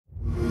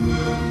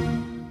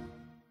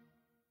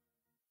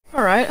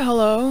Alright,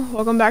 hello.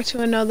 Welcome back to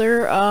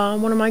another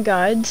one of my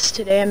guides.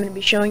 Today I'm going to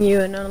be showing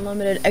you an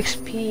unlimited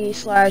XP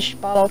slash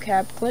bottle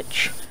cap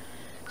glitch.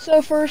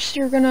 So first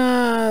you're going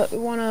to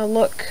want to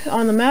look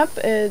on the map.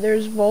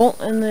 There's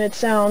Volt and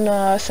it's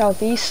down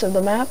southeast of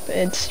the map.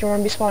 You're going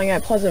to be spawning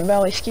at Pleasant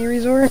Valley Ski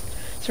Resort.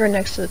 It's right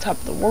next to the top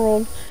of the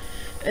world.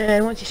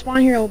 And once you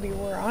spawn here, it'll be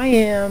where I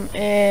am,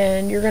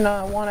 and you're going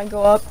to want to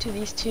go up to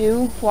these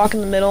two, walk in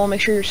the middle, make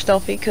sure you're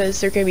stealthy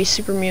because they're going to be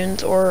super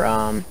mutants or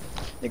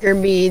they're going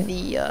to be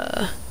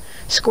the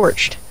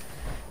Scorched.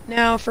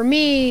 Now for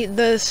me,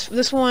 this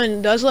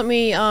one does let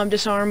me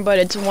disarm, but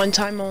it's one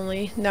time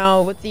only.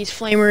 Now with these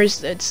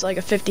flamers, it's like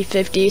a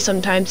 50-50.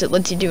 Sometimes it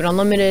lets you do it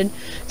unlimited,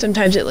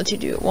 sometimes it lets you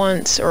do it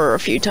once or a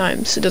few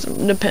times. It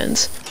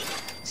depends.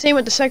 Same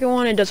with the second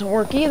one, it doesn't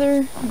work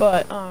either,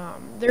 but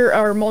there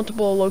are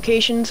multiple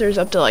locations. There's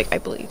up to like, I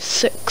believe,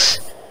 6.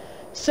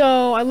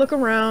 So I look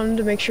around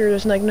to make sure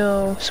there's like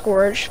no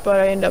Scorched, but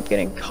I end up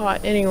getting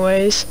caught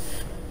anyways.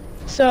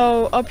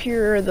 So up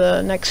here are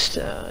the next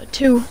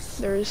 2.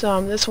 There's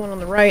this one on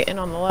the right and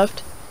on the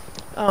left.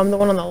 The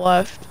one on the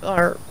left,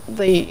 or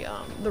the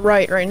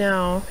right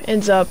now,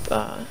 ends up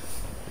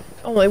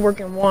only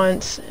working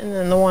once, and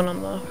then the one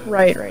on the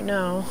right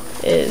now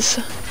is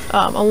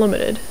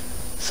unlimited.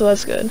 So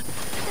that's good.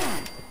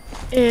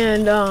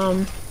 And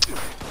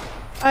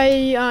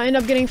I end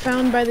up getting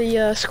found by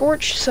the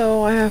Scorch,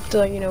 so I have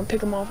to, pick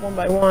them off one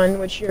by one,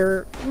 which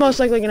you're most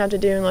likely gonna have to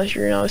do unless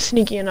you're,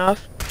 sneaky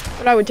enough.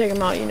 But I would take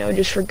them out,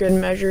 just for good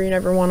measure. You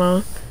never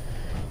wanna,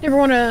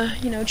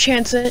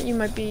 chance it. You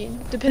might be,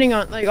 depending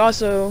on,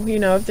 also,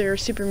 if they're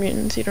super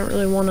mutants, you don't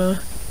really wanna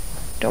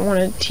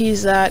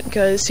tease that,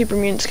 because super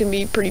mutants can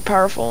be pretty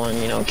powerful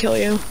and, kill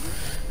you.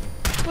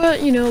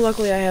 But,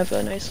 luckily I have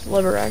a nice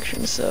lever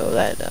action, so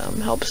that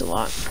helps a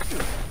lot.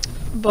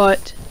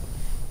 But,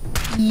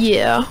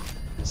 yeah.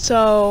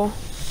 So,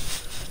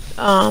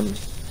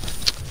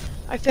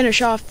 I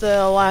finish off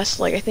the last,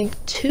 I think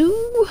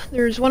 2?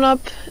 There's one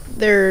up,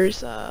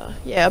 there's,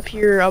 up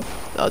here, up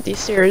these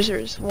stairs,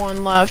 there's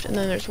one left, and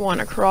then there's one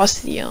across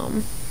the,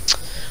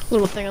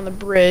 little thing on the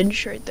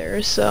bridge right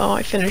there. So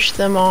I finished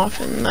them off,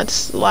 and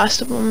that's the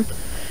last of them.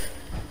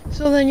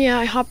 So then, yeah,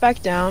 I hop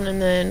back down, and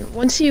then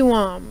once you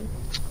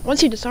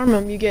disarm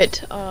them, you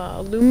get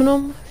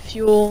aluminum,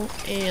 fuel,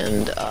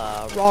 and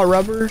raw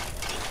rubber.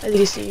 As you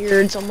can see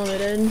here, it's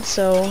unlimited,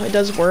 so it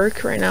does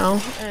work right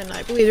now. And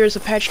I believe there's a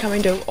patch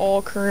coming to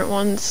all current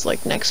ones,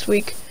 next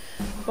week.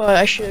 But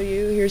I show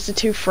you, here's the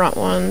 2 front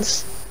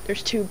ones.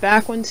 There's 2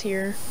 back ones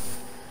here.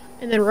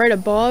 And then right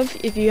above,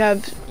 if you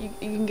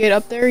can get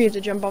up there, you have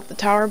to jump off the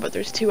tower, but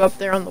there's 2 up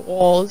there on the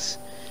walls.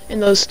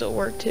 And those still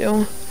work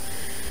too.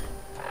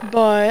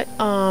 But,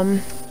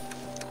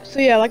 so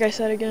yeah, like I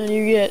said again,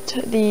 you get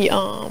the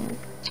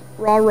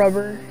raw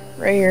rubber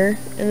right here,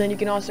 and then you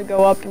can also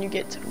go up and you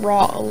get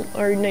raw,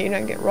 or no, you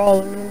don't get raw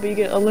aluminum, but you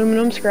get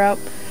aluminum scrap,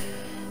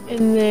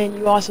 and then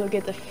you also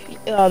get the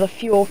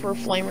fuel for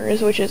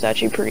flamers, which is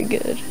actually pretty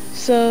good.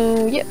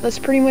 So yeah, that's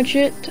pretty much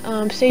it.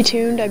 Stay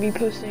tuned. I'll be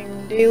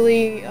posting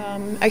daily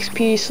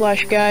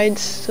XP/guides.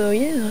 So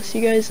yeah, I'll see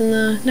you guys in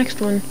the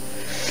next one.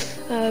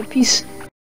 Peace.